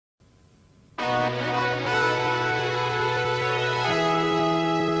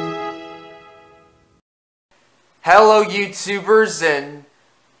Hello YouTubers, and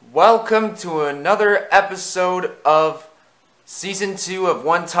welcome to another episode of Season 2 of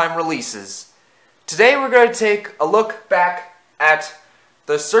One-Time Releases. Today we're going to take a look back at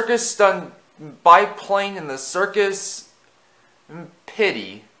the Circusstuntbiplane and the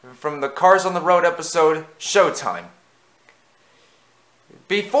Circuspitty from the Cars on the Road episode Showtime.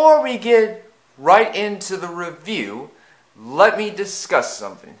 Before we get right into the review, let me discuss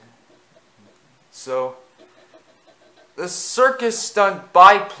something. So, the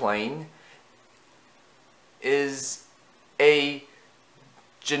Circusstuntbiplane is a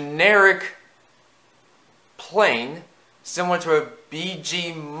generic plane similar to a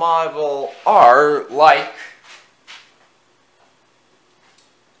BG Model R like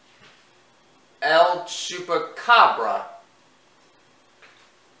El Chupacabra.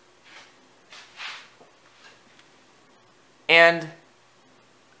 And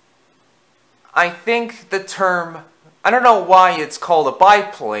I think the term, I don't know why it's called a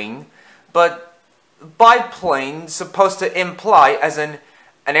biplane, but biplane is supposed to imply as an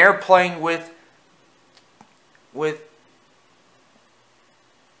airplane with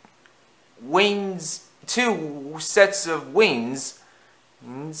wings, two sets of wings,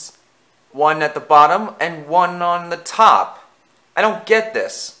 one at the bottom and one on the top. I don't get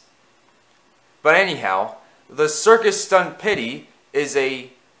this. But anyhow, the Circusstuntbiplane is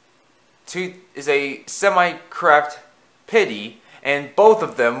a semi-craft pitty, and both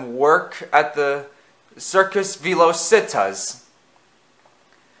of them work at the Circusvelocitas.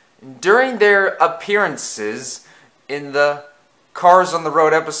 During their appearances in the Cars on the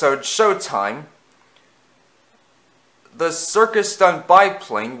Road episode Showtime, the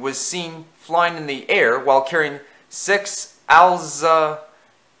Circusstuntbiplane was seen flying in the air while carrying 6 Alfa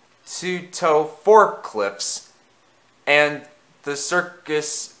Romeo forklifts, and the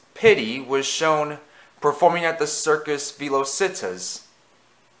Circuspitty was shown performing at the Circusvelocitas.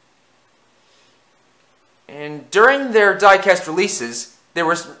 And during their diecast releases, they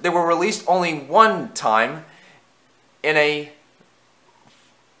were released only one time in a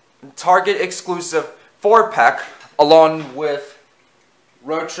Target exclusive 4-pack, along with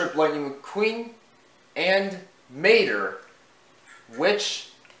Road Trip Lightning McQueen and Mater, which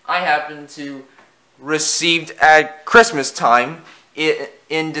I happened to received at Christmas time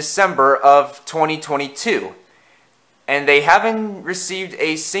in December of 2022, and they haven't received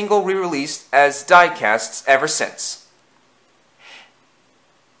a single re-release as diecasts ever since.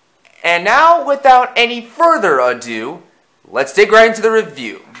 And now, without any further ado, let's dig right into the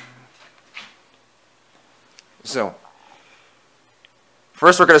review. So,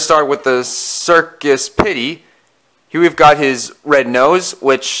 first we're going to start with the Circuspitty. Here we've got his red nose,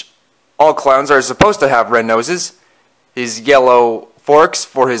 which all clowns are supposed to have red noses. His yellow forks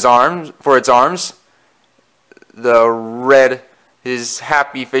for its arms, the red, his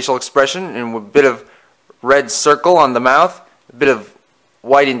happy facial expression, and a bit of red circle on the mouth, a bit of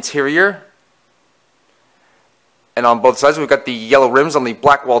white interior, and on both sides we've got the yellow rims on the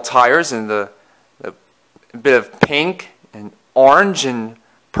black wall tires, and a bit of pink and orange and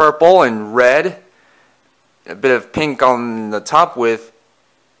purple and red, a bit of pink on the top with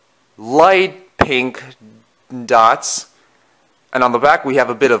light pink dots. And on the back we have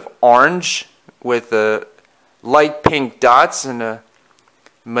a bit of orange with light pink dots and a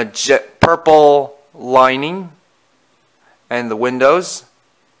purple lining, and the windows.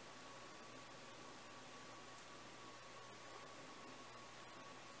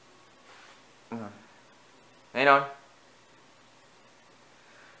 Hang on.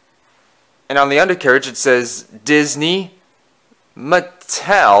 And on the undercarriage it says Disney,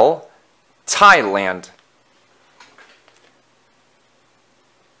 Mattel, Thailand.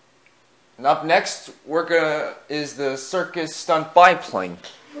 And up next, is the Circusstuntbiplane.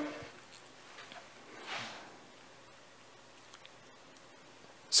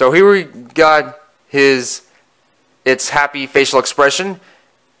 So here we got its happy facial expression,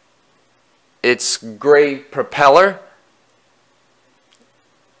 its gray propeller,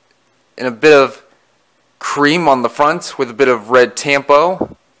 and a bit of cream on the front with a bit of red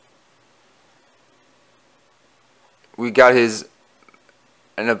tampo. We got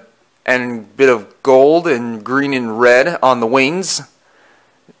and a bit of gold and green and red on the wings,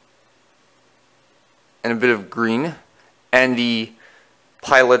 and a bit of green, and the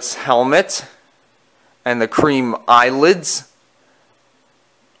pilot's helmet, and the cream eyelids,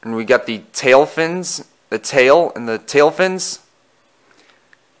 and we got the tail fins, the tail and the tail fins,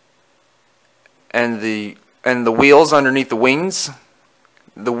 and the wheels underneath the wings.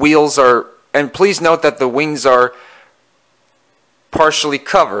 The wheels are, and please note that the wings are partially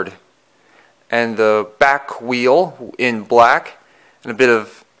covered. and the back wheel in black, and a bit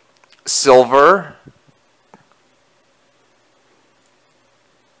of silver.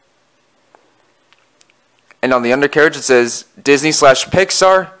 And on the undercarriage it says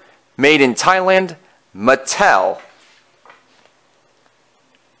Disney/Pixar, made in Thailand, Mattel.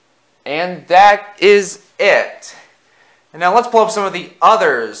 And that is it. And now let's pull up some of the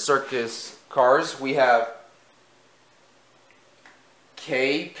other circus cars. We have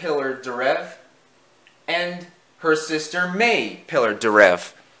Kay Pillar-Derev and her sister May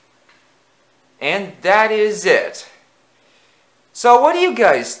Pillar-Derev. And that is it. So what do you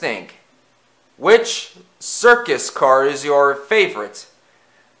guys think? Which circus car is your favorite?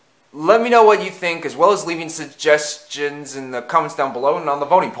 Let me know what you think, as well as leaving suggestions in the comments down below and on the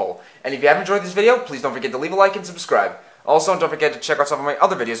voting poll. And if you have enjoyed this video, please don't forget to leave a like and subscribe. Also, don't forget to check out some of my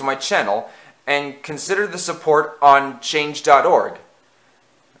other videos on my channel, and consider the support on change.org.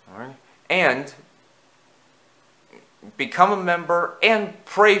 And become a member and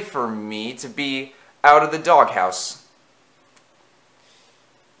pray for me to be out of the doghouse.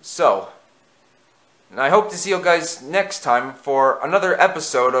 So, and I hope to see you guys next time for another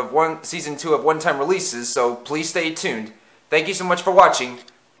episode of Season 2 of one-time releases, so please stay tuned. Thank you so much for watching.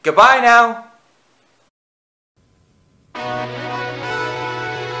 Goodbye now!